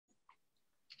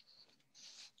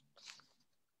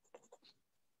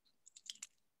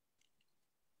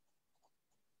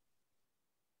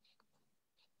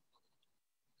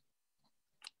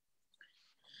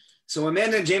So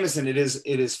Amanda and Jameson, it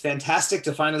is fantastic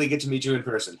to finally get to meet you in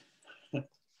person.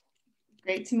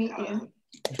 Great to meet you.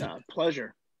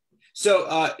 Pleasure.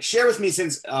 So share with me,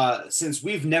 since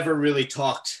we've never really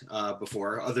talked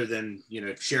before, other than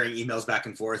sharing emails back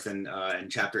and forth and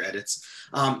chapter edits.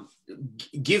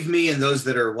 Give me and those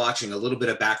that are watching a little bit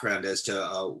of background as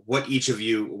to what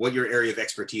your area of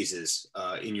expertise is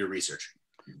in your research.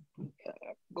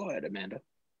 Go ahead, Amanda.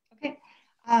 Okay.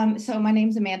 So my name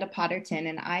is Amanda Potterton,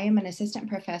 and I am an assistant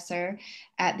professor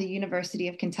at the University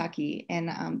of Kentucky in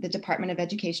the Department of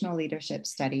Educational Leadership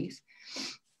Studies.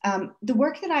 The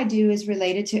work that I do is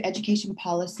related to education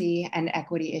policy and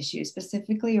equity issues,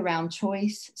 specifically around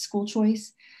choice, school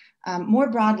choice, more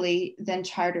broadly than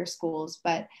charter schools,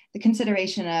 but the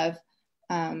consideration of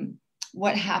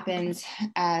what happens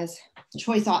as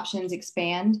choice options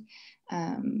expand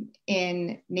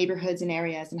in neighborhoods and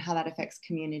areas and how that affects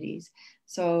communities.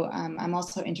 So I'm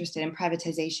also interested in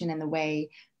privatization and the way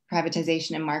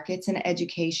privatization in markets and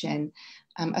education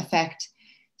affect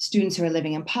students who are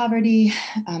living in poverty,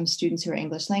 students who are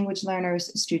English language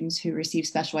learners, students who receive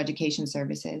special education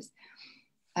services.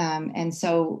 And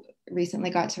so recently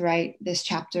got to write this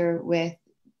chapter with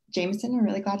Jameson. I'm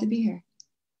really glad to be here.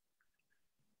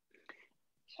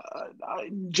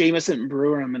 Jameson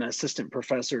Brewer. I'm an assistant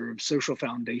professor of social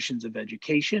foundations of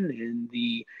education in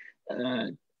the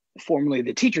formerly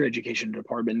the teacher education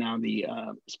department, now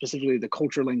specifically the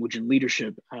culture, language, and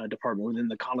leadership department within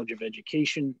the College of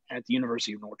Education at the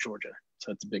University of North Georgia.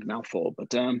 So that's a big mouthful,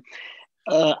 but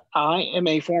I am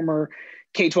a former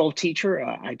K-12 teacher.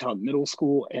 I taught middle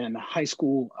school and high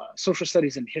school social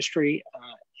studies and history,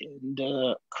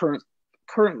 and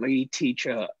currently teach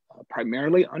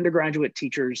primarily undergraduate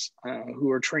teachers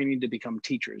who are training to become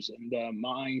teachers. And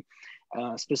my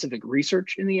specific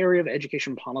research in the area of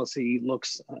education policy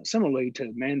looks similarly to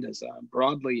Amanda's,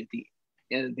 broadly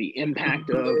at the impact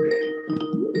of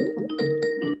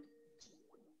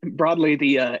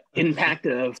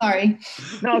Sorry.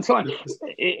 No, it's fine.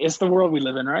 It's the world we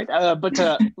live in, right?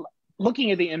 But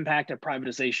looking at the impact of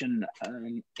privatization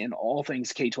in all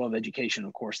things K-12 education,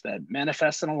 of course, that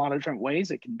manifests in a lot of different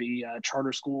ways. It can be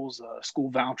charter schools,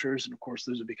 school vouchers, and of course,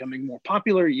 those are becoming more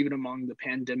popular even among the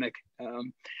pandemic.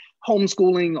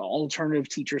 Homeschooling, alternative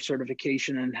teacher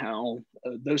certification, and how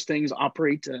those things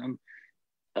operate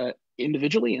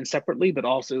individually and separately, but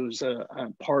also as a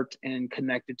part and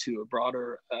connected to a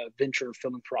broader venture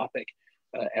philanthropic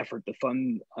effort to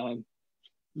fund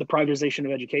the privatization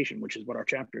of education, which is what our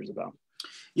chapter is about.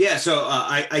 Yeah, so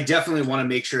I definitely want to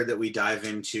make sure that we dive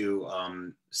into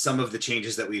some of the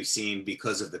changes that we've seen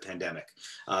because of the pandemic.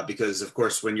 Because, of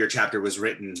course, when your chapter was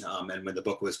written and when the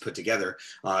book was put together,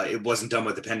 it wasn't done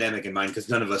with the pandemic in mind because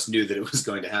none of us knew that it was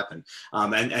going to happen.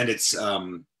 And it's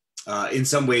in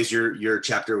some ways your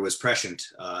chapter was prescient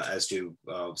as to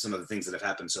some of the things that have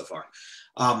happened so far.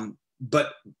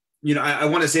 But I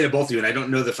want to say to both of you, and I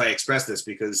don't know if I expressed this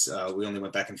because we only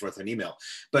went back and forth on email,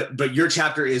 but your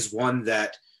chapter is one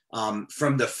that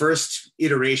from the first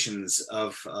iterations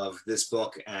of this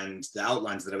book and the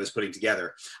outlines that I was putting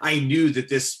together, I knew that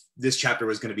this chapter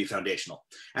was going to be foundational,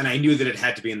 and I knew that it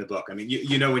had to be in the book. I mean,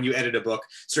 when you edit a book,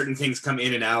 certain things come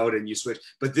in and out and you switch,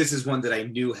 but this is one that I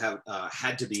knew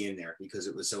had to be in there because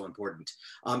it was so important.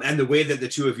 And the way that the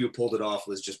two of you pulled it off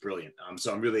was just brilliant.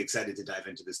 So I'm really excited to dive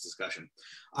into this discussion.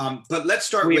 But let's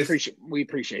start we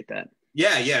appreciate that.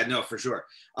 Yeah, no, for sure.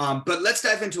 But let's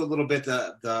dive into a little bit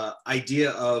the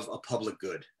idea of a public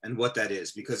good and what that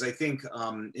is, because I think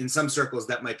in some circles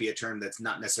that might be a term that's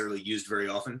not necessarily used very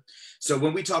often. So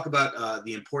when we talk about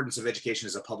the importance of education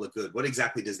as a public good, what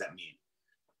exactly does that mean?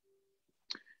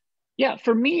 Yeah,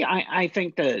 for me, I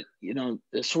think that,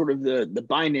 sort of the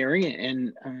binary,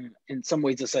 and in some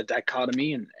ways it's a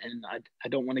dichotomy, and I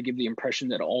don't want to give the impression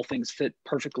that all things fit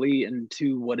perfectly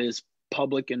into what is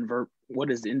public and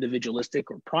what is individualistic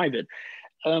or private.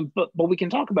 But we can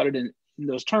talk about it in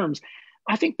those terms.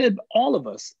 I think that all of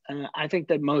us, I think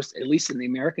that most, at least in the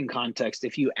American context,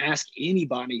 if you ask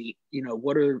anybody,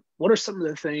 what are some of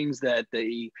the things that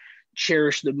they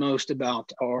cherish the most about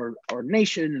our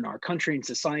nation and our country and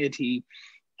society,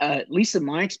 at least in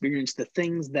my experience, the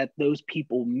things that those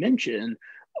people mention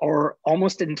are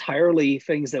almost entirely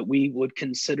things that we would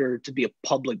consider to be a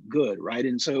public good, right?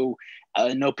 And so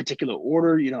in no particular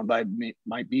order,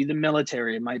 might be the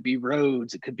military, it might be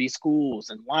roads, it could be schools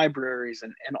and libraries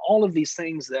and all of these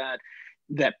things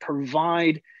that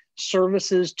provide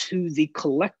services to the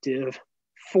collective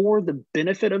for the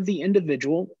benefit of the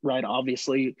individual, right?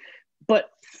 Obviously, but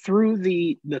through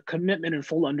the commitment and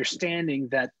full understanding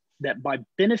that by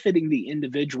benefiting the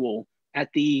individual at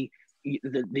the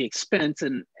the expense,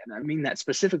 and I mean that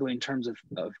specifically in terms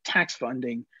of tax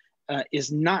funding,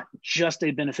 is not just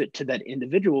a benefit to that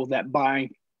individual, that by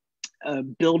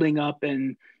building up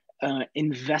and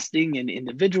investing in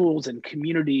individuals and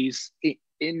communities,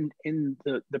 in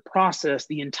the process,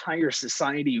 the entire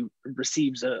society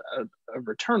receives a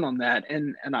return on that.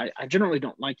 And I generally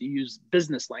don't like to use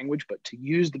business language, but to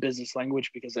use the business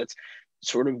language, because that's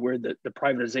sort of where the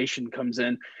privatization comes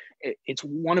in. It's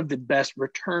one of the best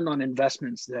return on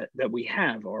investments that we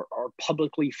have, are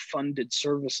publicly funded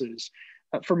services,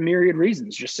 for myriad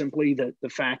reasons. Just simply the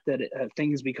fact that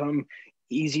things become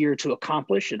easier to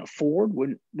accomplish and afford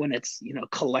when it's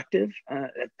collective.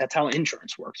 That's how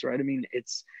insurance works, right? I mean,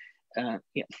 it's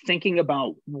thinking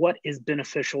about what is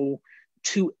beneficial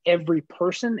to every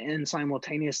person and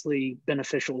simultaneously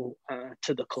beneficial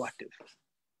to the collective.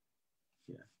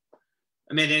 Yeah.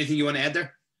 Amanda, anything you want to add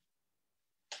there?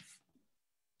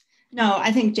 No,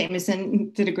 I think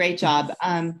Jameson did a great job.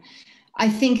 I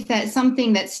think that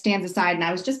something that stands aside, and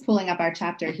I was just pulling up our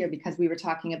chapter here because we were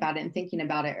talking about it and thinking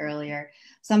about it earlier,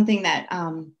 something that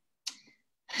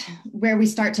where we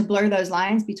start to blur those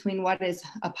lines between what is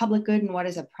a public good and what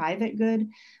is a private good.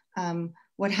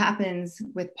 What happens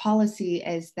with policy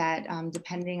is that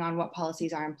depending on what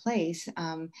policies are in place,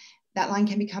 that line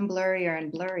can become blurrier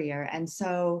and blurrier. And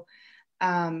so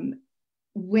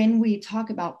when we talk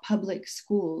about public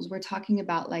schools, we're talking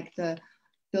about like the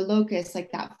locus,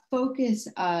 like that focus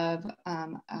of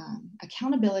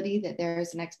accountability, that there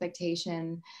is an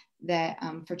expectation that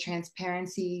for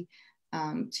transparency,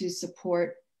 to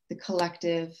support the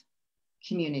collective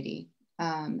community.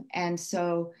 And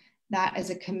so that is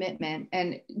a commitment.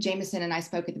 And Jameson and I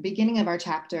spoke at the beginning of our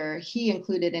chapter. He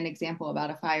included an example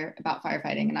about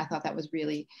firefighting. And I thought that was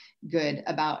really good,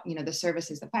 about, the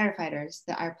services that firefighters,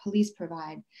 that our police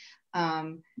provide.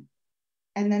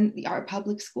 And then our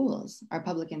public schools, our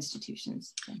public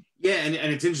institutions. So. Yeah, and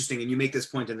it's interesting, and you make this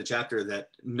point in the chapter, that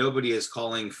nobody is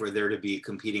calling for there to be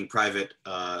competing private,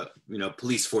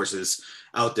 police forces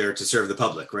out there to serve the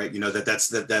public, right?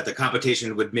 That the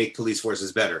competition would make police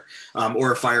forces better,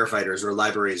 or firefighters, or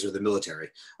libraries, or the military.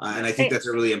 And I think that's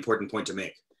a really important point to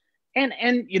make. And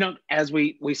as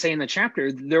we say in the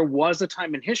chapter, there was a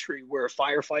time in history where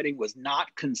firefighting was not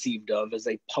conceived of as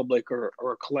a public or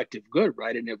a collective good,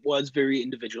 right? And it was very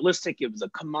individualistic. It was a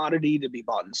commodity to be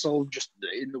bought and sold, just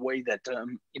in the way that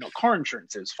car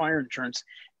insurance is, fire insurance,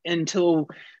 until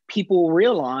people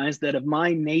realized that if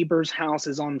my neighbor's house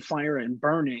is on fire and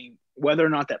burning, whether or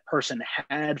not that person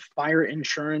had fire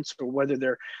insurance or whether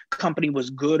their company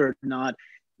was good or not,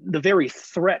 the very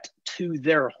threat to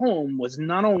their home was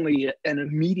not only an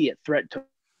immediate threat to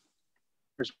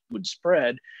would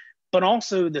spread, but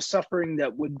also the suffering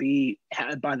that would be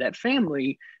had by that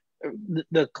family.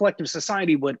 The collective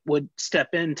society would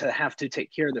step in to have to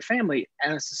take care of the family,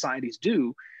 as societies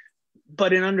do.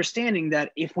 But in understanding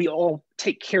that if we all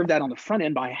take care of that on the front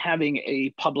end by having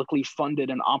a publicly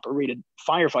funded and operated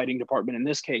firefighting department, in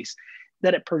this case,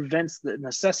 that it prevents the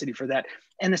necessity for that.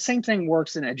 And the same thing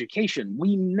works in education.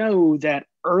 We know that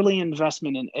early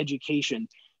investment in education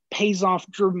pays off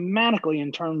dramatically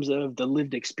in terms of the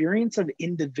lived experience of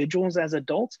individuals as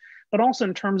adults, but also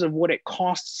in terms of what it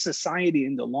costs society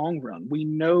in the long run. We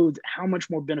know how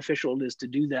much more beneficial it is to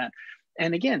do that.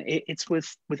 And again, it's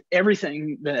with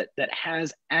everything that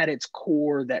has at its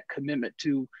core that commitment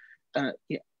to of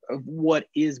what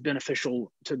is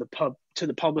beneficial to the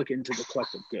public and to the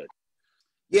collective good.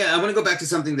 Yeah, I want to go back to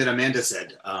something that Amanda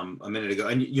said a minute ago,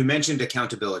 and you mentioned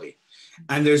accountability.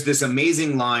 And there's this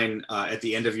amazing line at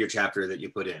the end of your chapter that you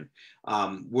put in,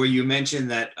 where you mention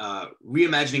that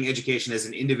reimagining education as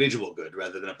an individual good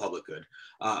rather than a public good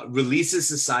releases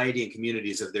society and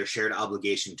communities of their shared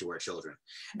obligation to our children.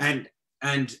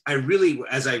 And I really,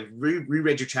 as I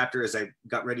reread your chapter, as I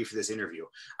got ready for this interview,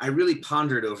 I really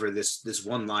pondered over this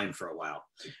one line for a while,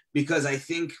 because I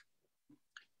think,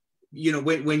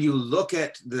 when you look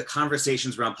at the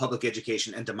conversations around public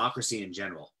education and democracy in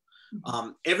general,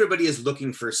 everybody is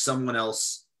looking for someone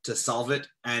else to solve it,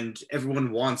 and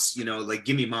everyone wants,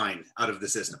 give me mine out of the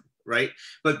system, right?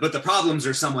 But the problems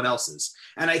are someone else's.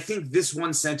 And I think this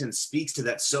one sentence speaks to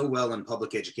that so well in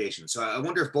public education. So I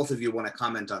wonder if both of you want to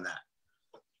comment on that.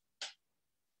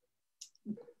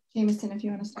 Jameson, if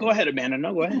you want to start. Go ahead, Amanda.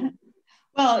 No, go ahead.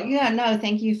 Well, yeah, no,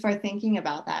 thank you for thinking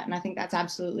about that. And I think that's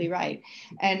absolutely right.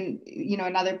 And,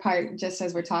 another part, just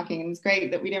as we're talking, and it's great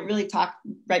that we didn't really talk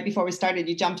right before we started,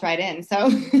 you jumped right in. So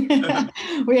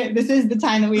this is the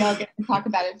time that we all get to talk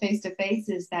about it face to face,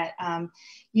 is that,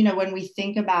 when we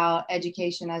think about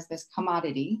education as this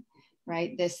commodity,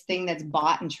 right, this thing that's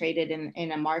bought and traded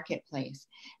in a marketplace,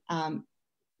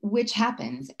 which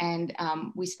happens. And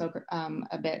we spoke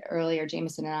a bit earlier,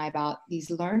 Jameson and I, about these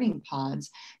learning pods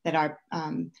that are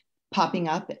popping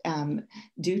up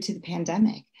due to the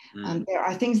pandemic. There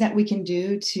are things that we can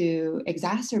do to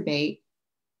exacerbate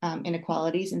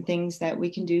inequalities, and things that we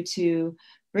can do to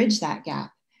bridge that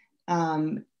gap.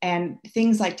 And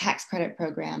things like tax credit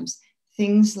programs,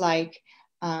 things like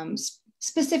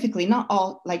specifically, not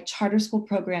all, like charter school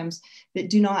programs that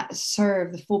do not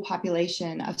serve the full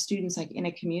population of students like in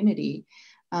a community,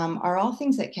 are all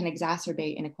things that can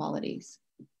exacerbate inequalities.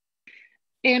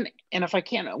 And if I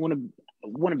can, I want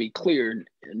to be clear,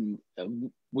 and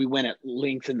we went at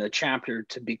length in the chapter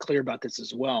to be clear about this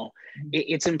as well.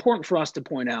 It's important for us to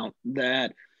point out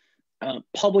that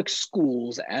public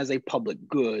schools as a public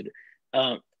good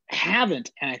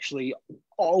haven't actually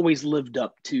always lived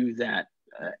up to that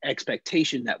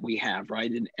expectation that we have,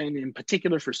 right? And in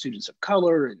particular for students of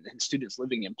color and students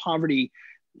living in poverty,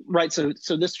 right? So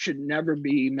this should never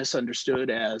be misunderstood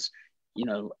as, you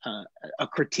know, a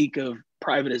critique of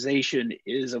privatization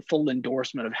is a full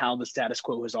endorsement of how the status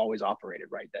quo has always operated,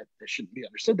 right? That shouldn't be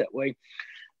understood that way.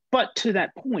 But to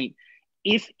that point,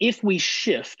 if we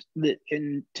shift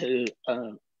into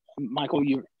Michael,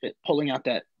 you're pulling out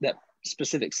that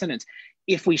specific sentence.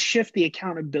 If we shift the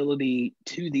accountability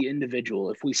to the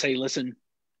individual, if we say, listen,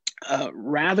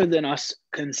 rather than us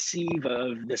conceive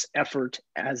of this effort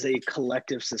as a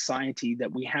collective society,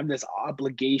 that we have this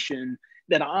obligation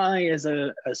that I, as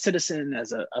a citizen,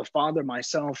 as a father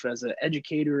myself, as an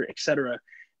educator, et cetera,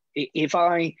 if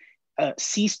I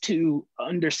cease to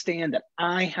understand that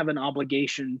I have an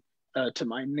obligation to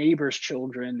my neighbor's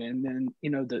children, and then,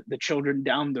 you know, the children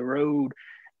down the road,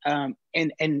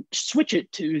 and switch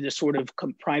it to the sort of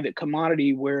private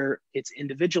commodity where it's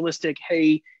individualistic.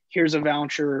 Hey, here's a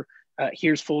voucher,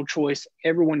 here's full choice.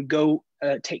 Everyone go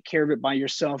take care of it by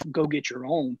yourself. Go get your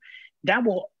own. That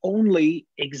will only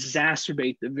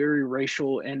exacerbate the very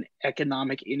racial and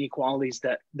economic inequalities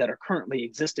that are currently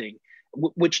existing,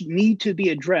 which need to be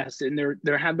addressed. And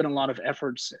there have been a lot of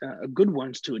efforts, good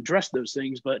ones, to address those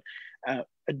things, but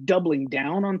doubling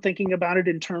down on thinking about it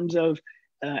in terms of,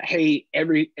 hey,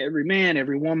 every man,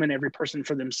 every woman, every person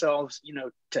for themselves, you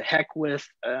know, to heck with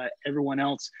everyone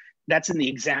else. That's in the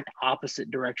exact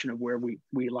opposite direction of where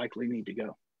we likely need to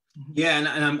go. Yeah,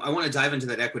 and I want to dive into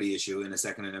that equity issue in a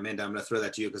second. And Amanda, I'm going to throw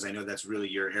that to you because I know that's really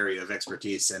your area of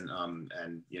expertise, and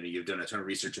you know, you've done a ton of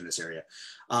research in this area.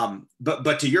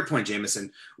 But to your point,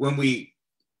 Jameson, when we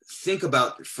think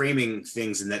about framing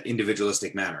things in that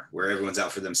individualistic manner, where everyone's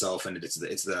out for themselves and it's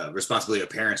the responsibility of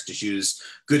parents to choose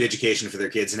good education for their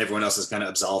kids, and everyone else is kind of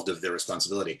absolved of their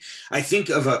responsibility. I think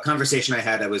of a conversation I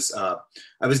had. I was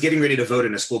getting ready to vote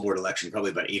in a school board election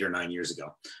probably about 8 or 9 years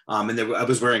ago, and I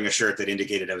was wearing a shirt that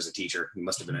indicated I was a teacher. It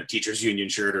must have been a teachers union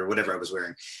shirt or whatever I was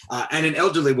wearing. And an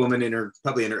elderly woman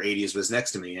probably in her 80s was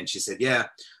next to me, and she said, "Yeah,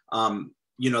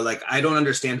 you know, like, I don't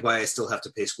understand why I still have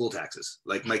to pay school taxes.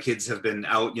 Like, my kids have been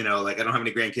out, you know, like, I don't have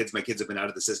any grandkids. My kids have been out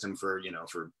of the system for, you know,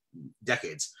 for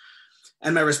decades."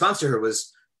 And my response to her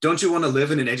was, "Don't you want to live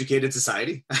in an educated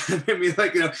society?" I mean,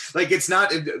 like, you know, like, it's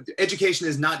not, education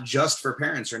is not just for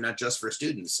parents or not just for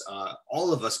students.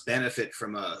 All of us benefit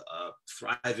from a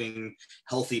thriving,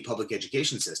 healthy public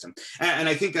education system. And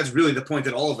I think that's really the point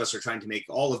that all of us are trying to make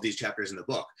all of these chapters in the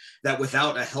book, that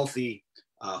without a healthy,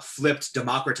 flipped,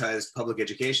 democratized public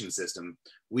education system,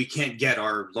 we can't get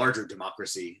our larger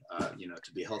democracy, you know,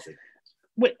 to be healthy.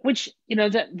 Which, you know,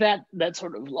 that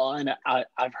sort of line,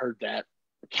 I've heard that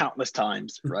countless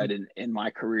times, right, in my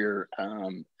career,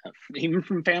 even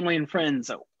from family and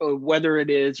friends. Whether it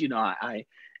is, you know, I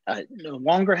no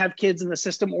longer have kids in the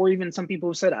system, or even some people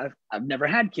have said I've never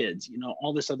had kids, you know,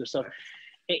 all this other stuff.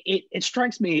 It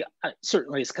strikes me,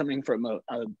 certainly it's coming from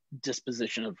a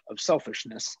disposition of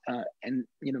selfishness, and,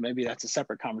 you know, maybe that's a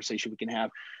separate conversation we can have.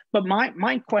 But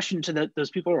my question to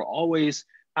those people are always,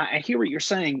 I hear what you're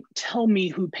saying. Tell me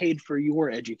who paid for your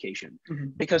education,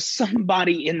 because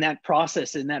somebody in that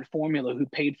process, in that formula, who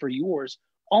paid for yours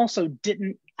also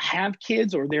didn't have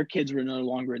kids, or their kids were no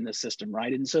longer in the system,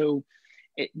 right? And so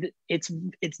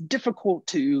it's difficult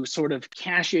to sort of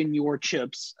cash in your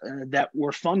chips that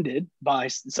were funded by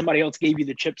somebody else. Gave you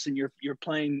the chips, and you're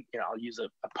playing, you know, I'll use a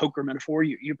poker metaphor.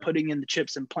 You're putting in the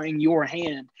chips and playing your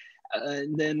hand,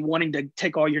 and then wanting to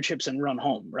take all your chips and run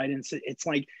home, right? And it's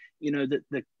like, you know,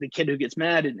 the kid who gets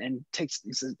mad and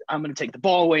says, "I'm going to take the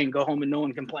ball away and go home, and no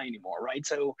one can play anymore," right?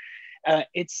 So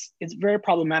it's very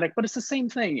problematic, but it's the same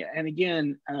thing. And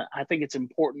again, I think it's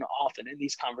important often in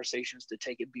these conversations to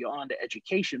take it beyond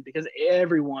education, because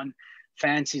everyone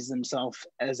fancies themselves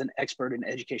as an expert in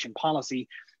education policy.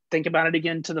 think about it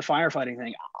again to the firefighting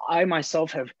thing. I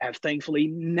myself have thankfully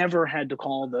never had to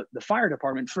call the fire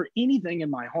department for anything in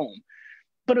my home.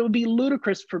 But it would be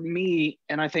ludicrous for me,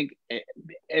 and I think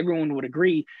everyone would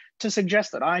agree, to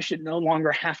suggest that I should no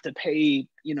longer have to pay,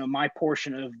 my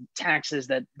portion of taxes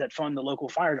that fund the local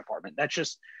fire department. That's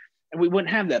just, we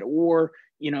wouldn't have that. Or,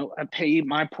 I pay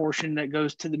my portion that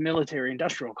goes to the military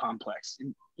industrial complex,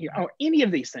 and, any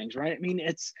of these things, right? I mean,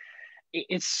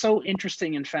 it's so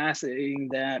interesting and fascinating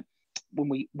that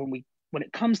when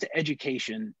it comes to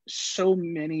education, so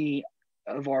many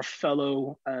of our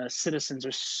fellow citizens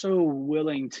are so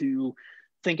willing to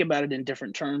think about it in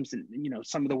different terms. And,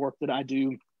 some of the work that I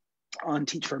do on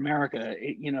Teach for America,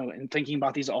 and thinking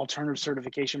about these alternative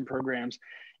certification programs,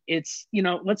 it's,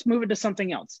 let's move it to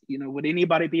something else. Would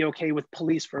anybody be okay with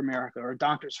Police for America or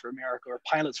Doctors for America or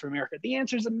Pilots for America? The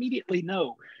answer is immediately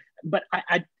no. But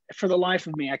I for the life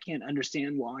of me, I can't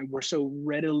understand why we're so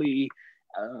readily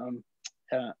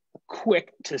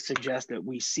quick to suggest that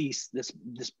we cease this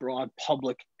broad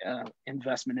public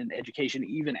investment in education,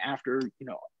 even after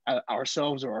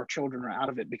ourselves or our children are out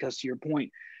of it. Because to your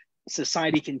point,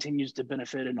 society continues to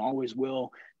benefit and always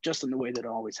will, just in the way that it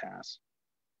always has.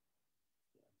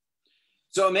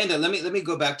 So Amanda, let me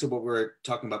go back to what we were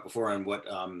talking about before, and what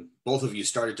both of you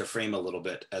started to frame a little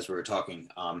bit as we were talking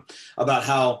about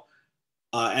how.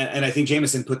 And I think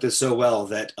Jameson put this so well,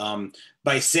 that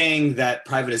by saying that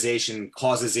privatization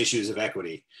causes issues of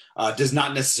equity does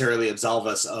not necessarily absolve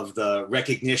us of the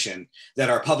recognition that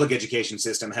our public education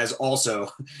system has also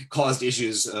caused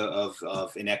issues of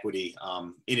inequity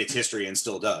in its history, and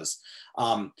still does.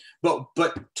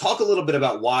 But talk a little bit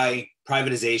about why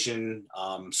privatization,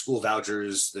 school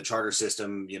vouchers, the charter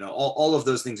system, all of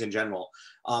those things in general.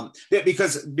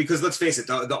 Because let's face it,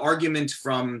 the argument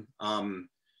from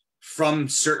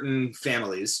certain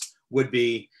families would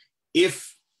be,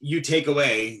 if you take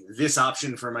away this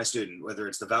option for my student, whether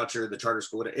it's the voucher, the charter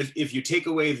school, if you take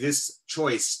away this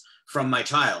choice from my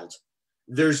child,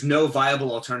 there's no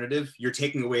viable alternative. You're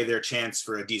taking away their chance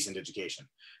for a decent education,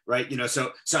 right?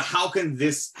 So how can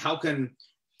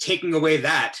taking away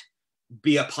that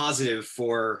be a positive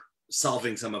for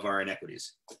solving some of our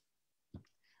inequities?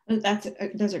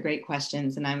 Those are great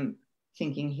questions, and I'm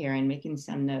thinking here and making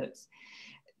some notes.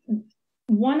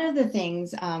 One of the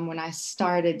things when I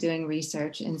started doing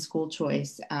research in school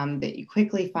choice that you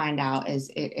quickly find out is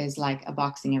it is like a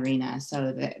boxing arena.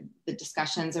 So the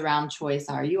discussions around choice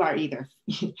you are either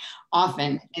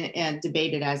often and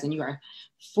debated as in you are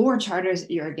for charters,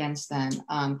 you're against them.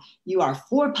 You are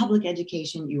for public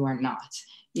education, you are not.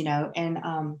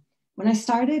 And when I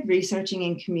started researching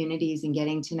in communities and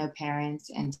getting to know parents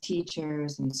and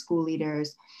teachers and school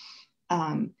leaders,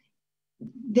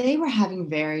 they were having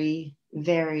very,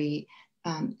 very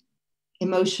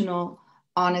emotional,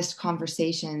 honest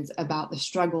conversations about the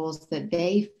struggles that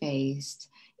they faced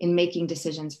in making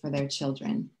decisions for their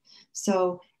children.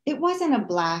 So it wasn't a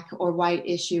black or white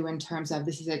issue in terms of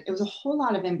it was a whole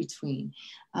lot of in between.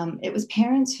 It was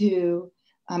parents who,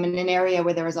 in an area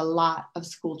where there was a lot of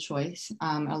school choice,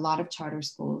 a lot of charter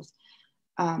schools,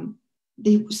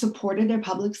 they supported their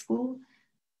public school.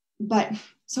 But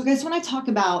so guys, when I talk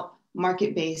about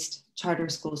market-based charter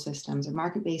school systems or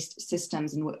market-based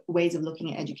systems and ways of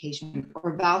looking at education,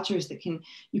 or vouchers that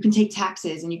you can take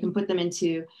taxes and you can put them in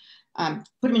your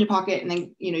pocket, and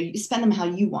then you spend them how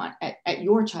you want at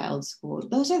your child's school.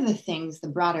 Those are the things, the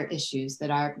broader issues that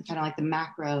are kind of like the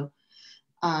macro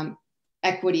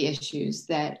equity issues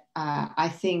that I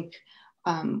think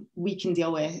we can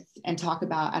deal with and talk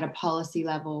about at a policy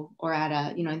level, or at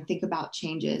and think about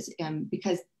changes,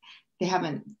 because they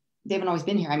haven't always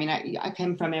been here. I mean, I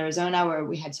came from Arizona, where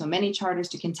we had so many charters,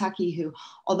 to Kentucky, who,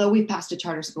 although we passed a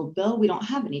charter school bill, we don't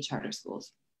have any charter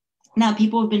schools. Now,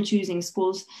 people have been choosing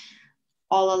schools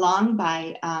all along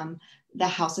by the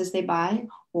houses they buy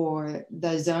or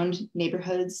the zoned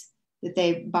neighborhoods that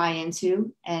they buy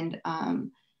into. And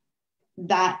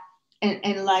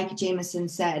and like Jameson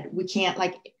said, we can't,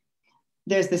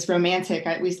 there's this romantic,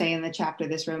 we say in the chapter,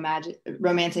 this romantic,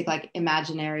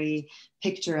 imaginary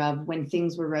picture of when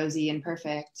things were rosy and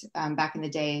perfect back in the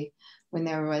day, when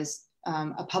there was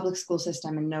a public school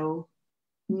system and no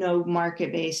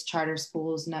market-based charter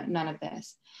schools, none of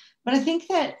this. But I think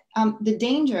that the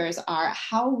dangers are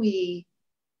how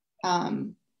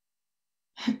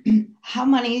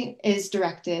money is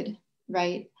directed,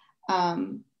 right?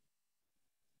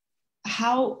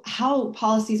 How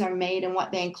policies are made and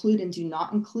what they include and do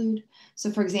not include.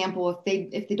 So, for example,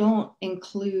 if they don't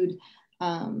include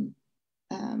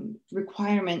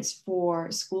requirements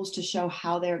for schools to show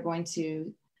how they're going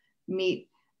to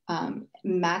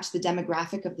match the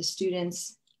demographic of the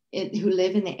students who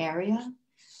live in the area,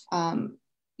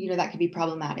 that could be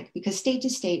problematic because state to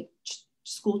state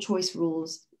school choice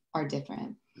rules are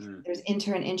different. There's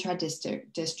inter and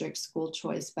intra-district school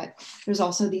choice, but there's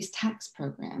also these tax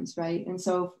programs, right? And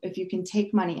so if you can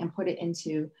take money and put it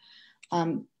into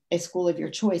a school of your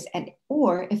choice,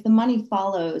 or if the money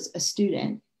follows a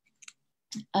student,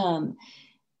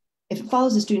 if it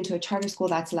follows a student to a charter school,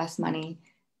 that's less money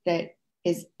that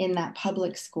is in that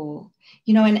public school,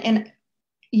 and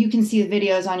you can see the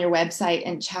videos on your website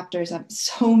and chapters of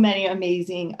so many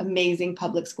amazing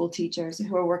public school teachers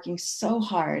who are working so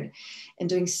hard and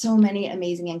doing so many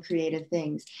amazing and creative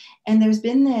things. And there's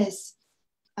been this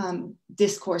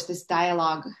discourse, this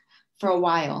dialogue for a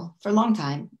long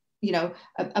time,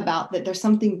 about that there's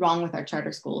something wrong with our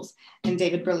charter schools. And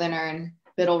David Berliner and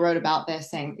Biddle wrote about this,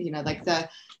 saying, like the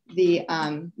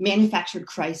manufactured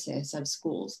crisis of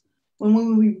schools.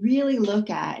 When we really look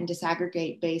at and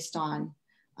disaggregate based on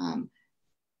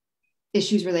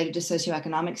issues related to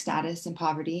socioeconomic status and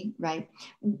poverty, right?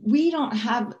 We don't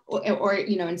have, or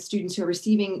in students who are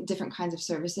receiving different kinds of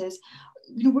services,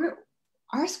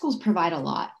 our schools provide a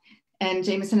lot. And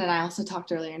Jameson and I also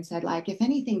talked earlier and said, like, if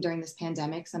anything during this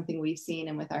pandemic, something we've seen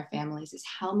and with our families is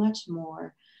how much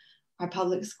more our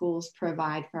public schools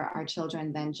provide for our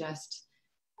children than just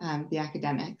the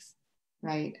academics,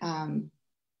 right?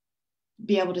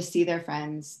 Be able to see their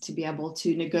friends, to be able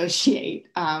to negotiate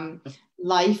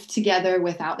life together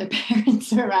without their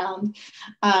parents around.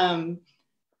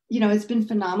 It's been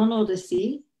phenomenal to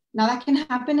see. Now that can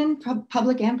happen in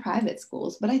public and private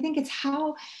schools, but I think it's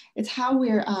how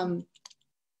we're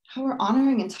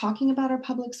honoring and talking about our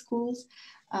public schools,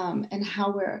 and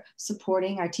how we're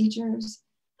supporting our teachers,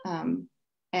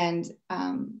 and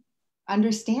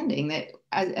understanding that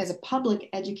as a public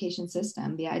education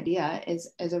system, the idea is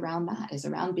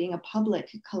around being a public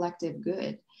collective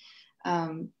good.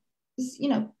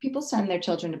 People send their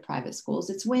children to private schools.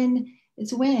 It's when,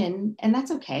 and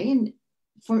that's okay. And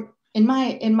in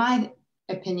my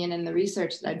opinion and the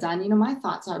research that I've done, my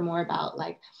thoughts are more about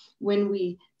like when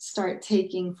we start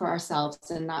taking for ourselves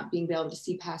and not being able to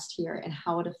see past here and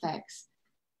how it affects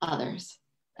others.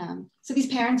 So these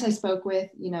parents I spoke with,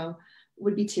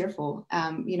 would be tearful.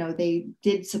 They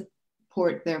did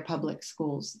support their public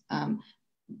schools,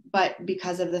 but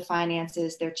because of the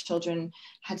finances, their children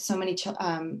had so many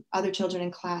other children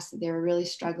in class that they were really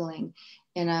struggling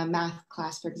in a math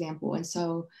class, for example. And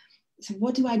so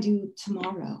what do I do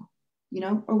tomorrow?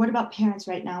 Or what about parents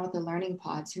right now with the learning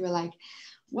pods who are like,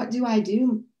 what do I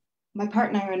do? My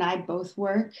partner and I both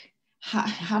work.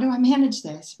 How do I manage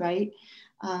this, right?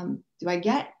 Do I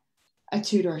get a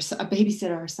tutor, a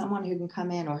babysitter, or someone who can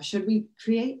come in, or should we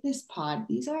create this pod?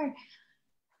 These are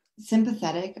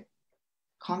sympathetic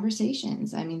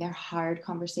conversations. I mean, they're hard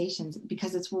conversations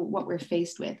because it's what we're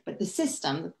faced with, but the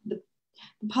system, the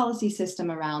policy system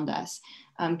around us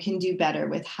can do better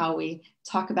with how we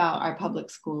talk about our public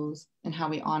schools and how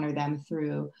we honor them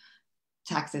through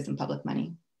taxes and public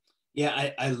money. Yeah,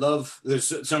 I love, there's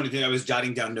so many things. I was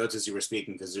jotting down notes as you were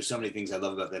speaking because there's so many things I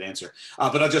love about that answer.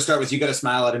 But I'll just start with, you got a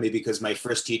smile out of me because my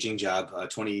first teaching job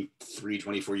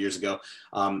 24 years ago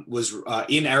was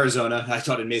in Arizona. I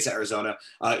taught in Mesa, Arizona,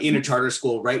 in a charter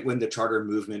school right when the charter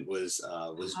movement was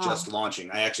just launching.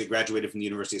 I actually graduated from the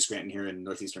University of Scranton here in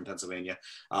northeastern Pennsylvania,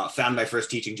 found my first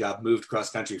teaching job, moved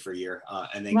cross country for a year,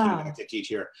 and then came back to teach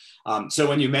here. So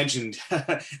when you mentioned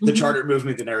the charter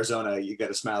movement in Arizona, you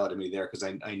got a smile out of me there because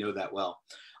I know that well.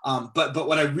 But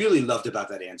what I really loved about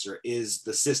that answer is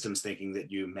the systems thinking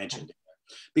that you mentioned,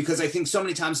 because I think so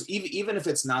many times, even if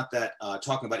it's not that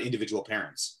talking about individual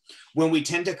parents, when we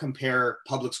tend to compare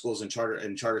public schools and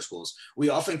charter schools, we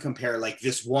often compare like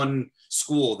this one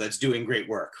school that's doing great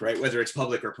work, right? Whether it's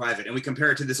public or private, and we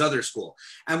compare it to this other school,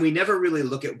 and we never really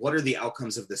look at what are the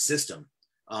outcomes of the system.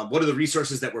 What are the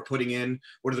resources that we're putting in?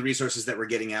 What are the resources that we're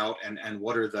getting out? And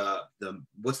what are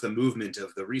what's the movement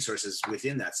of the resources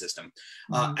within that system?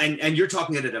 And you're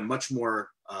talking at a much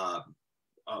more,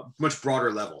 much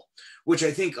broader level, which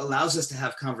I think allows us to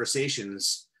have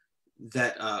conversations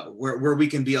that where we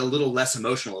can be a little less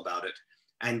emotional about it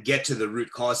and get to the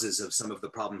root causes of some of the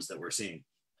problems that we're seeing.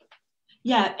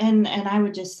 Yeah, and I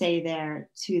would just say there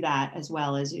to that as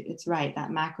well, is it's right, that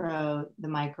macro, the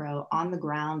micro, on the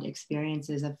ground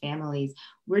experiences of families.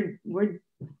 We're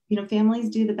families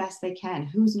do the best they can.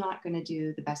 Who's not going to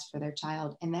do the best for their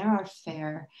child? And there are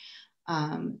fair,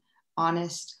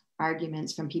 honest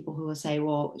arguments from people who will say,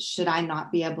 well, should I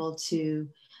not be able to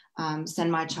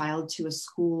send my child to a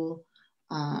school?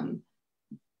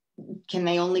 Can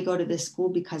they only go to this school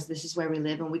because this is where we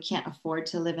live and we can't afford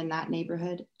to live in that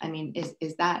neighborhood? I mean,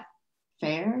 is that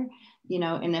fair?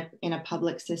 in a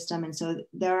public system. And so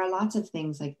there are lots of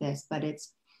things like this, but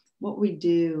it's what we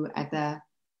do at the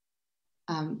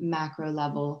macro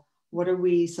level. What are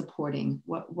we supporting?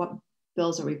 What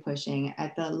bills are we pushing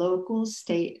at the local,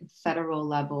 state, federal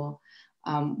level?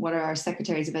 What are our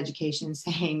secretaries of education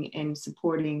saying in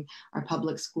supporting our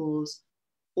public schools,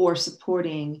 or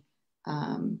supporting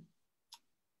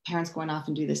parents going off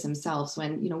and do this themselves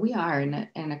when, we are in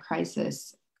a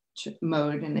crisis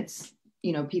mode, and it's,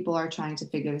 people are trying to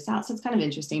figure this out. So it's kind of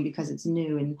interesting because it's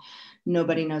new and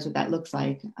nobody knows what that looks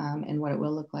like, and what it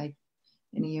will look like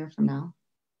in a year from now.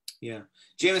 Yeah,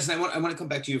 Jameson, I want to come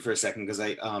back to you for a second, because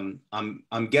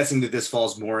I'm guessing that this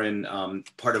falls more in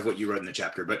part of what you wrote in the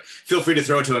chapter, but feel free to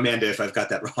throw it to Amanda if I've got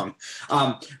that wrong.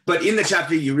 But in the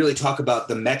chapter, you really talk about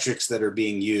the metrics that are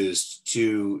being used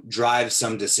to drive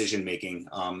some decision making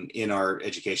in our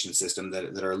education system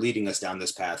that are leading us down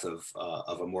this path of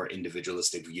a more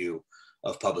individualistic view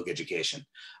of public education,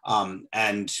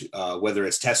 and whether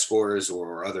it's test scores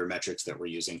or other metrics that we're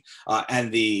using,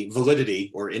 and the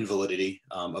validity or invalidity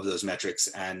of those metrics,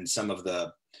 and some of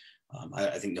the,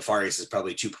 I think nefarious is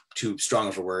probably too strong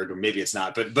of a word, or maybe it's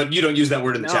not, but you don't use that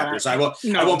word in the chapter, so I won't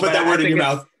put that word in your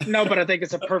mouth. No, but I think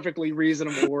it's a perfectly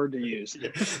reasonable word to use.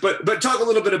 But talk a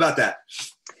little bit about that.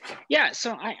 Yeah,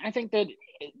 so I think that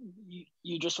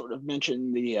you just sort of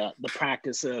mentioned the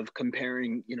practice of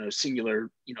comparing, singular,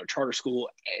 charter school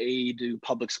A to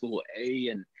public school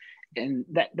A, and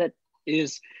that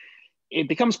is, it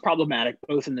becomes problematic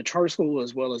both in the charter school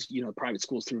as well as, private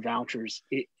schools through vouchers.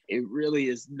 It really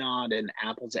is not an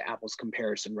apples to apples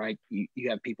comparison, right? You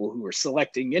have people who are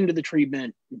selecting into the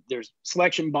treatment. There's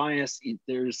selection bias.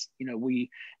 There's,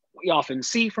 we often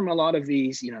see from a lot of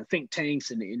these, think tanks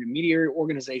and intermediary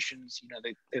organizations,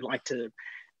 they like to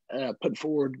put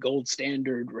forward gold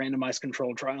standard randomized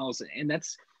controlled trials, and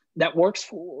that works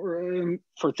for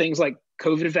things like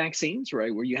COVID vaccines,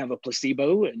 right, where you have a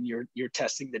placebo and you're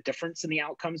testing the difference in the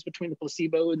outcomes between the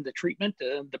placebo and the treatment.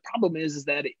 The problem is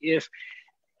that if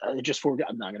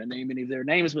I'm not going to name any of their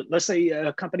names, but let's say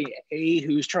a company A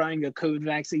who's trying a COVID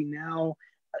vaccine now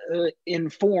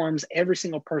informs every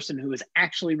single person who is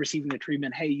actually receiving the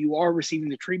treatment, hey, you are receiving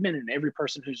the treatment, and every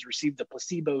person who's received the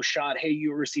placebo shot, hey,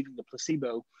 you're receiving the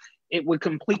placebo, it would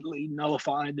completely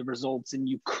nullify the results, and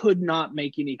you could not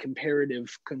make any comparative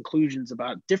conclusions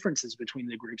about differences between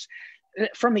the groups.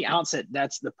 From the outset,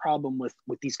 that's the problem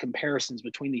with these comparisons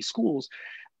between these schools.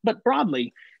 But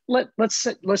broadly, let's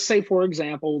say, for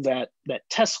example, that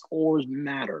test scores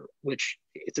matter, which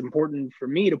it's important for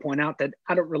me to point out that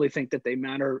I don't really think that they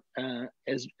matter,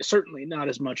 as certainly not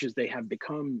as much as they have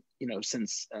become,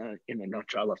 since No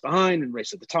Child Left Behind and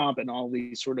Race at the Top and all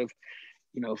these sort of,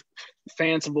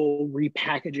 fanciful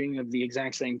repackaging of the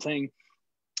exact same thing.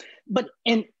 But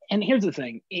and here's the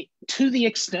thing: to the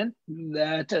extent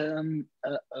that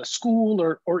a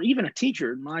school or even a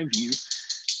teacher, in my view,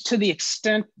 to the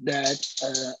extent that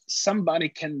somebody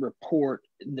can report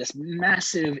this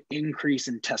massive increase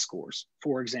in test scores,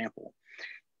 for example,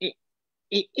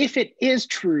 if it is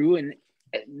true, and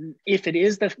if it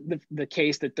is the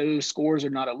case that those scores are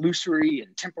not illusory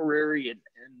and temporary and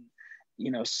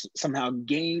somehow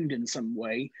gained in some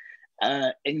way,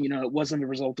 and it wasn't a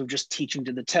result of just teaching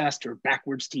to the test or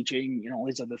backwards teaching, all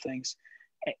these other things,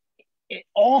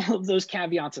 all of those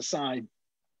caveats aside,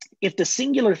 if the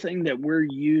singular thing that we're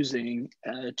using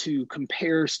to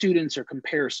compare students or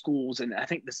compare schools, and I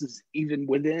think this is even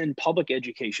within public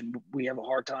education, we have a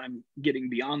hard time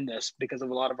getting beyond this because of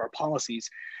a lot of our policies.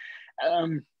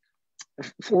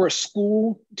 For a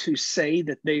school to say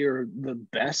that they are the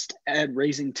best at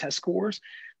raising test scores,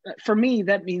 for me,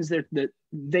 that means that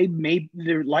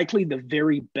they're likely the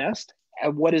very best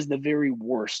at what is the very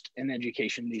worst in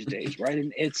education these days, right?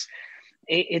 And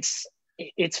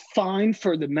it's fine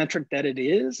for the metric that it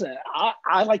is.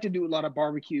 I like to do a lot of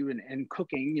barbecue and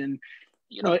cooking, and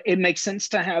it makes sense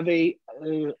to have a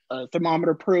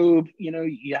thermometer probe.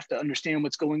 You have to understand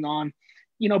what's going on.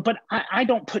 But I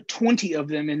don't put 20 of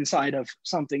them inside of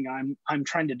something I'm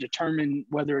trying to determine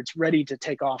whether it's ready to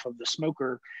take off of the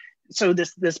smoker. So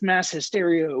this mass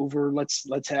hysteria over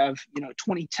let's have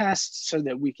 20 tests so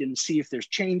that we can see if there's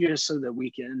changes, so that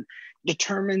we can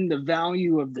determine the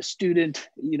value of the student,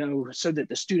 so that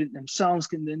the student themselves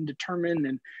can then determine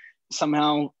and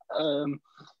somehow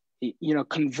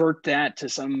convert that to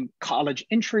some college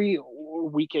entry, or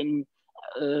we can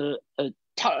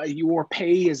your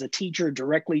pay as a teacher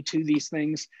directly to these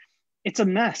things. It's a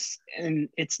mess, and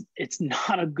it's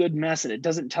not a good mess, and it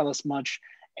doesn't tell us much.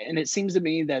 And it seems to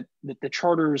me that the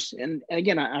charters, and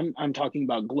again, I'm talking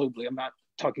about globally, I'm not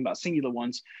talking about singular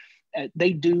ones,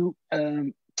 they do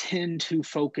tend to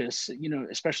focus,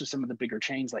 especially some of the bigger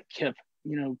chains like KIPP,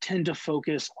 tend to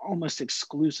focus almost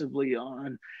exclusively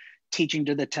on teaching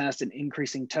to the test and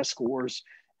increasing test scores.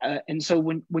 And so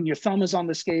when your thumb is on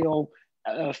the scale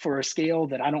for a scale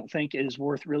that I don't think is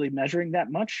worth really measuring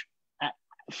that much,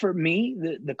 for me,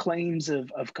 the claims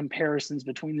of comparisons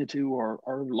between the two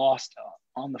are lost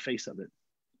on the face of it.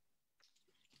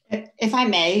 If I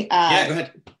may, yeah, go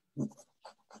ahead.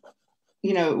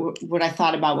 What I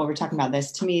thought about what we're talking about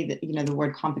this, to me, the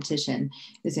word competition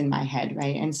is in my head,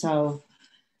 right? And so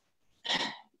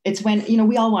it's when,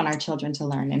 we all want our children to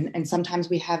learn. And sometimes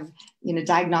we have,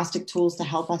 diagnostic tools to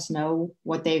help us know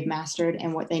what they've mastered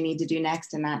and what they need to do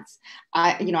next. And that's,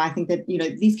 I think that,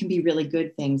 these can be really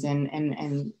good things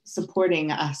and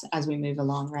supporting us as we move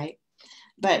along, right?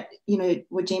 But,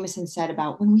 what Jameson said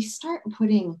about when we start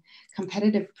putting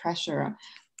competitive pressure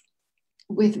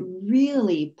with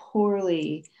really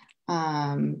poorly,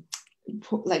 with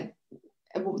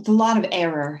a lot of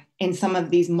error in some of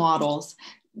these models,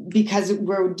 because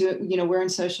we're in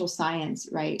social science,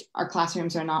 right? Our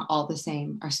classrooms are not all the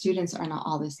same. Our students are not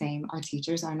all the same. Our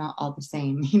teachers are not all the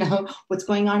same. What's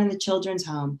going on in the children's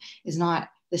home is not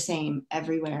the same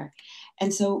everywhere.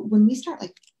 And so when we start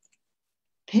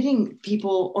pitting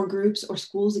people or groups or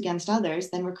schools against others,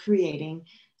 then we're creating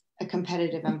a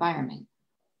competitive environment,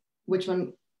 which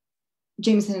when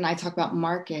Jameson and I talk about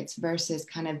markets versus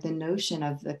kind of the notion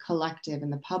of the collective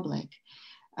and the public,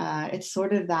 it's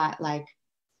sort of that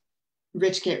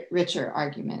rich get richer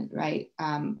argument, right?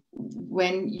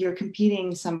 When you're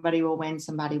competing, somebody will win,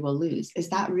 somebody will lose. Is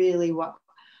that really what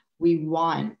we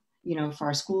want, for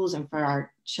our schools and for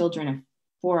our children and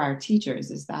for our teachers?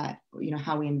 Is that,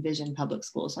 how we envision public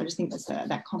schools? So I just think that's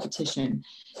that competition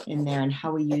in there and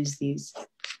how we use these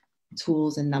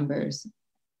tools and numbers.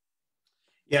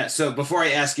 Yeah, so before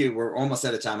I ask you, we're almost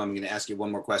out of time. I'm going to ask you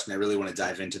one more question. I really want to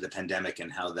dive into the pandemic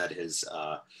and how that is,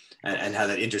 and how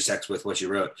that intersects with what you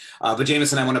wrote. But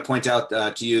Jameson, I want to point out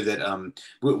to you that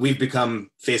we've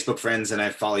become Facebook friends, and I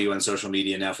follow you on social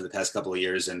media now for the past couple of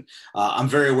years. And I'm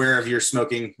very aware of your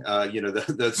smoking,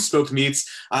 the smoked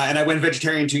meats. And I went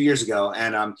vegetarian 2 years ago,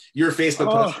 and your Facebook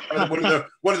post is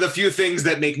one of the few things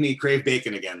that make me crave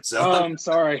bacon again. So I'm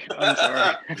sorry. No,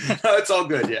 it's all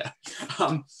good. Yeah.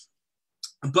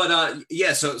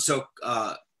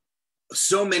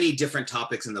 So many different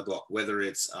topics in the book, whether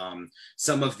it's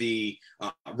some of the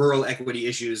rural equity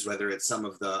issues, whether it's some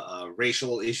of the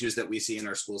racial issues that we see in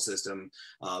our school system,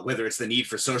 whether it's the need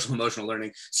for social emotional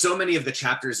learning. So many of the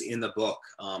chapters in the book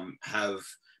have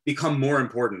become more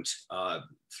important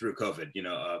through COVID.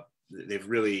 They've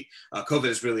really, COVID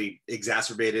has really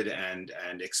exacerbated and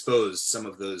exposed some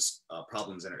of those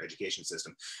problems in our education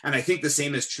system. And I think the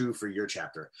same is true for your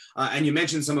chapter. And you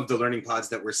mentioned some of the learning pods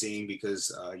that we're seeing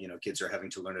because, kids are having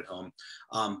to learn at home.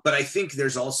 But I think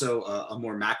there's also a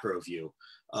more macro view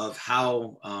of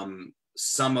how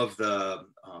some of the,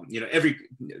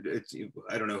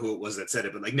 I don't know who it was that said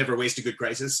it, but never waste a good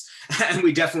crisis. And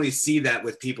we definitely see that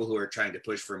with people who are trying to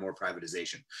push for more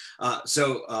privatization.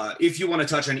 So if you want to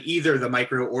touch on either the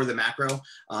micro or the macro,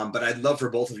 but I'd love for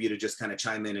both of you to just kind of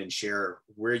chime in and share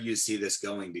where you see this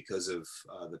going because of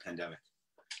the pandemic.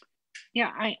 Yeah,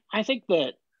 I think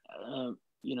that,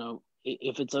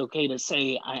 if it's okay to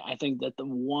say, I think that the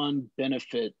one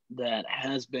benefit that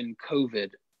has been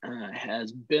COVID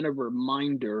has been a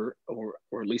reminder, or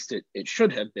at least it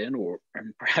should have been,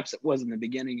 and perhaps it was in the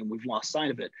beginning and we've lost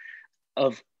sight of it,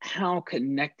 of how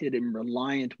connected and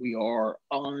reliant we are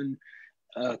on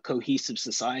a cohesive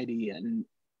society and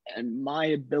my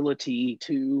ability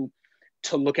to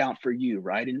look out for you,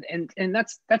 right? And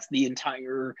that's the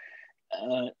entire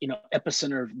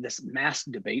epicenter of this mask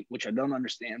debate, which I don't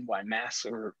understand why masks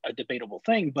are a debatable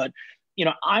thing, but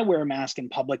I wear a mask in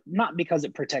public, not because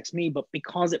it protects me, but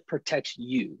because it protects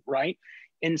you, right?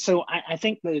 And so I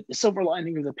think the silver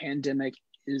lining of the pandemic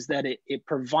is that it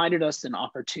provided us an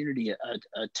opportunity,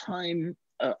 a time,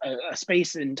 a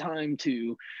space and time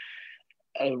to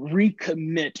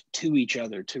recommit to each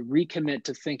other, to recommit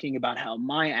to thinking about how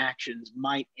my actions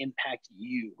might impact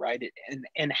you, right?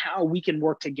 And how we can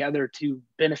work together to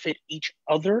benefit each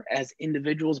other as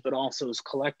individuals, but also as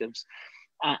collectives.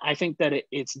 I think that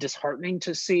it's disheartening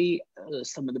to see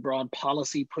some of the broad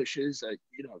policy pushes,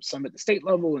 some at the state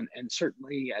level and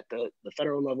certainly at the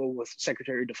federal level with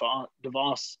Secretary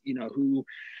DeVos, who,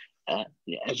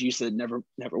 as you said, never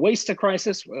waste a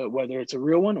crisis, whether it's a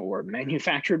real one or a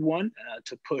manufactured one,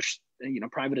 to push,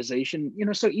 privatization.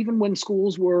 So even when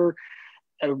schools were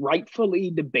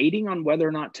rightfully debating on whether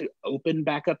or not to open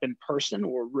back up in person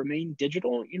or remain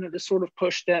digital, this sort of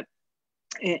push that.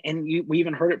 And we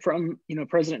even heard it from,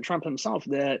 President Trump himself,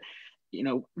 that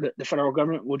the federal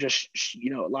government will just,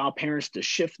 allow parents to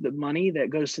shift the money that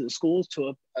goes to the schools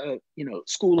to a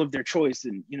school of their choice.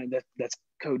 And, that's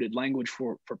coded language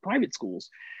for private schools.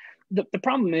 The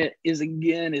problem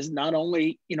is not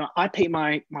only, I pay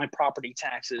my property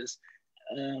taxes,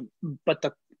 but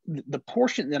the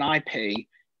portion that I pay,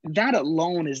 that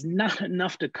alone is not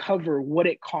enough to cover what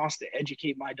it costs to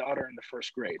educate my daughter in the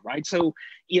first grade, right? So,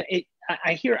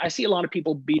 I see a lot of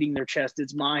people beating their chest.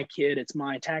 It's my kid, it's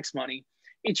my tax money.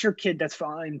 It's your kid, that's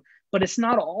fine, but it's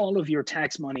not all of your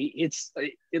tax money. It's,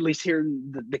 at least here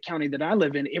in the county that I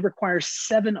live in, it requires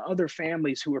 7 other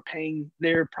families who are paying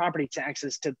their property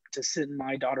taxes to send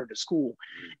my daughter to school.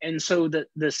 And so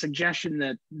the suggestion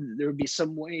that there would be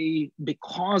some way,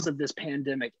 because of this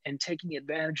pandemic and taking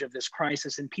advantage of this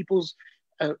crisis and people's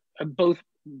both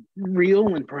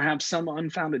real and perhaps some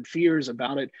unfounded fears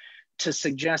about it, to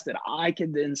suggest that I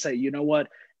could then say, you know what,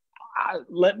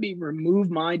 let me remove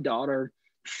my daughter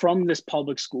from this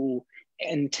public school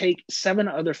and take 7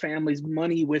 other families'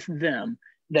 money with them,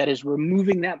 that is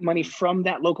removing that money from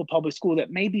that local public school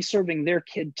that may be serving their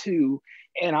kid too.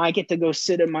 And I get to go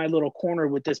sit in my little corner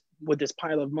with this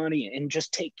pile of money and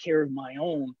just take care of my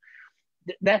own.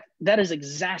 That is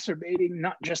exacerbating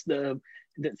not just the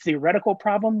theoretical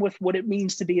problem with what it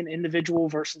means to be an individual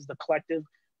versus the collective,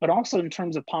 but also in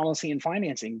terms of policy and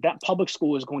financing. That public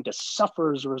school is going to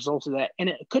suffer as a result of that. And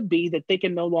it could be that they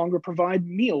can no longer provide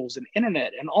meals and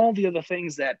internet and all the other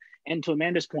things that, and to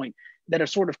Amanda's point, that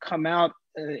have sort of come out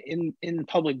in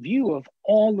public view of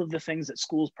all of the things that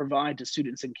schools provide to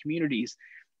students and communities.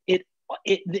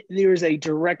 There is a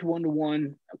direct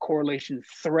one-to-one correlation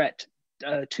threat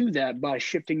to that by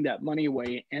shifting that money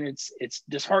away. And it's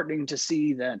disheartening to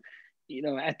see that,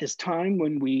 at this time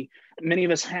when many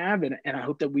of us have, and I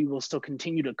hope that we will still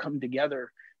continue to come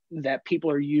together, that people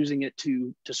are using it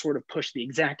to sort of push the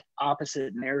exact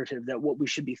opposite narrative, that what we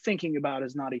should be thinking about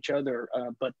is not each other,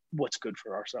 but what's good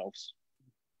for ourselves.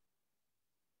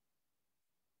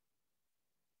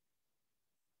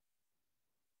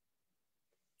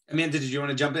 Amanda, did you want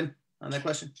to jump in on that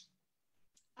question?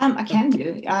 I can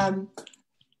do.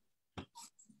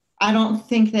 I don't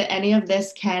think that any of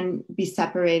this can be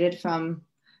separated from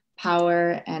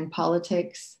power and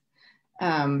politics.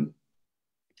 And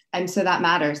so that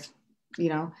matters,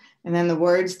 and then the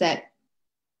words that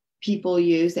people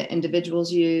use, that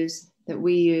individuals use, that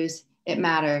we use, it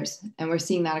matters. And we're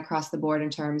seeing that across the board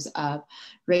in terms of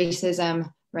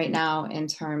racism right now, in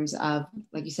terms of,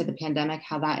 like you said, the pandemic,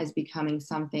 how that is becoming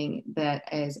something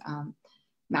that is,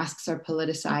 masks are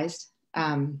politicized.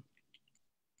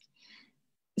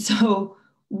 So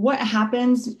what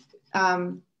happens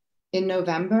in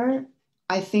November,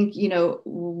 I think,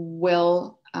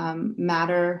 will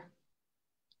matter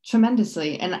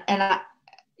tremendously. And I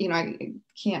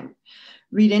can't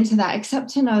read into that except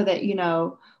to know that,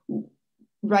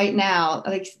 right now,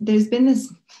 like there's been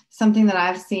something that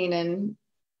I've seen and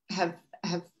have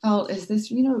felt is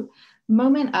this,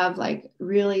 moment of like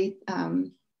really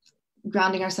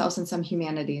grounding ourselves in some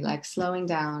humanity, like slowing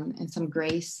down and some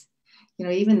grace.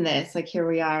 Even this, like here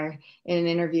we are in an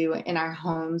interview in our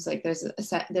homes, like there's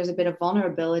a bit of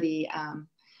vulnerability,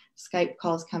 Skype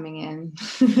calls coming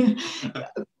in,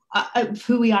 of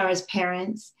who we are as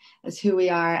parents, as who we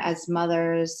are as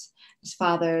mothers, as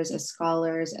fathers, as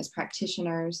scholars, as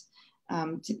practitioners,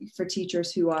 for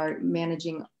teachers who are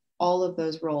managing all of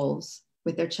those roles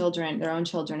with their children, their own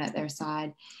children at their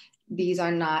side. These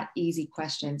are not easy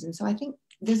questions. And so I think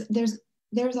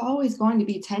there's always going to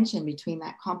be tension between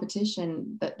that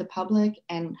competition, the public,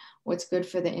 and what's good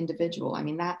for the individual. I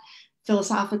mean, that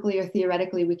philosophically or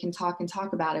theoretically, we can talk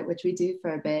about it, which we do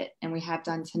for a bit, and we have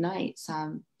done tonight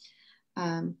some.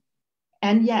 And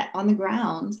yet on the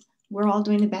ground, we're all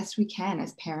doing the best we can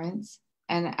as parents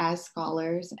and as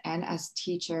scholars and as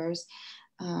teachers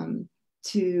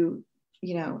to,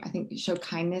 I think show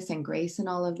kindness and grace in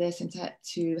all of this and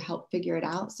to help figure it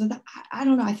out. So that, I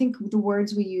don't know, I think the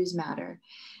words we use matter.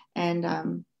 And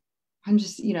I'm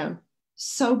just,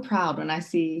 so proud when I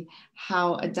see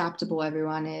how adaptable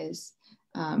everyone is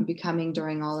becoming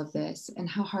during all of this, and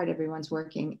how hard everyone's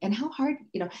working, and how hard,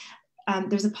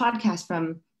 there's a podcast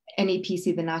from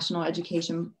NEPC, the National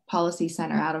Education Policy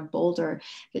Center out of Boulder,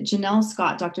 that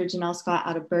Dr. Janelle Scott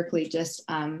out of Berkeley just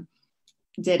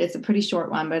did. It's a pretty short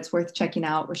one, but it's worth checking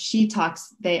out, where she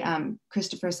talks,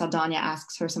 Christopher Saldana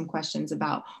asks her some questions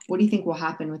about, what do you think will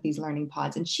happen with these learning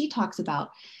pods? And she talks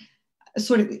about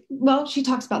she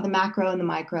talks about the macro and the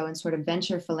micro and sort of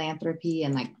venture philanthropy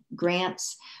and like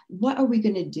grants. What are we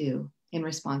going to do in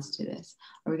response to this?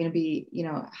 Are we going to be,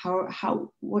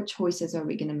 what choices are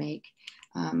we going to make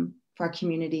for our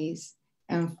communities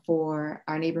and for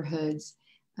our neighborhoods,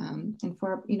 and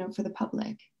for, for the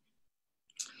public.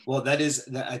 Well, I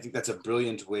think that's a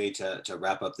brilliant way to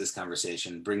wrap up this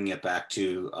conversation, bringing it back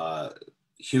to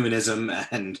humanism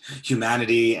and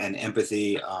humanity and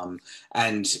empathy,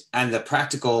 and the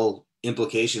practical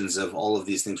implications of all of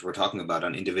these things we're talking about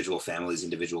on individual families,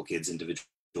 individual kids, individual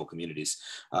communities.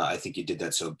 I think you did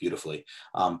that so beautifully.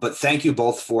 But thank you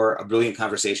both for a brilliant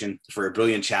conversation, for a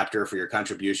brilliant chapter, for your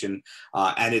contribution.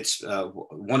 And it's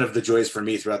one of the joys for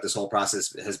me throughout this whole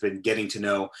process has been getting to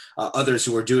know others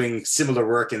who are doing similar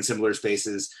work in similar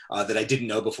spaces that I didn't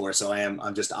know before. So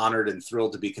I'm just honored and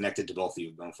thrilled to be connected to both of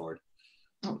you going forward.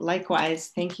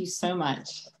 Likewise. Thank you so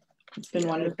much. It's been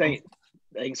wonderful.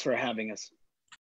 Thanks for having us.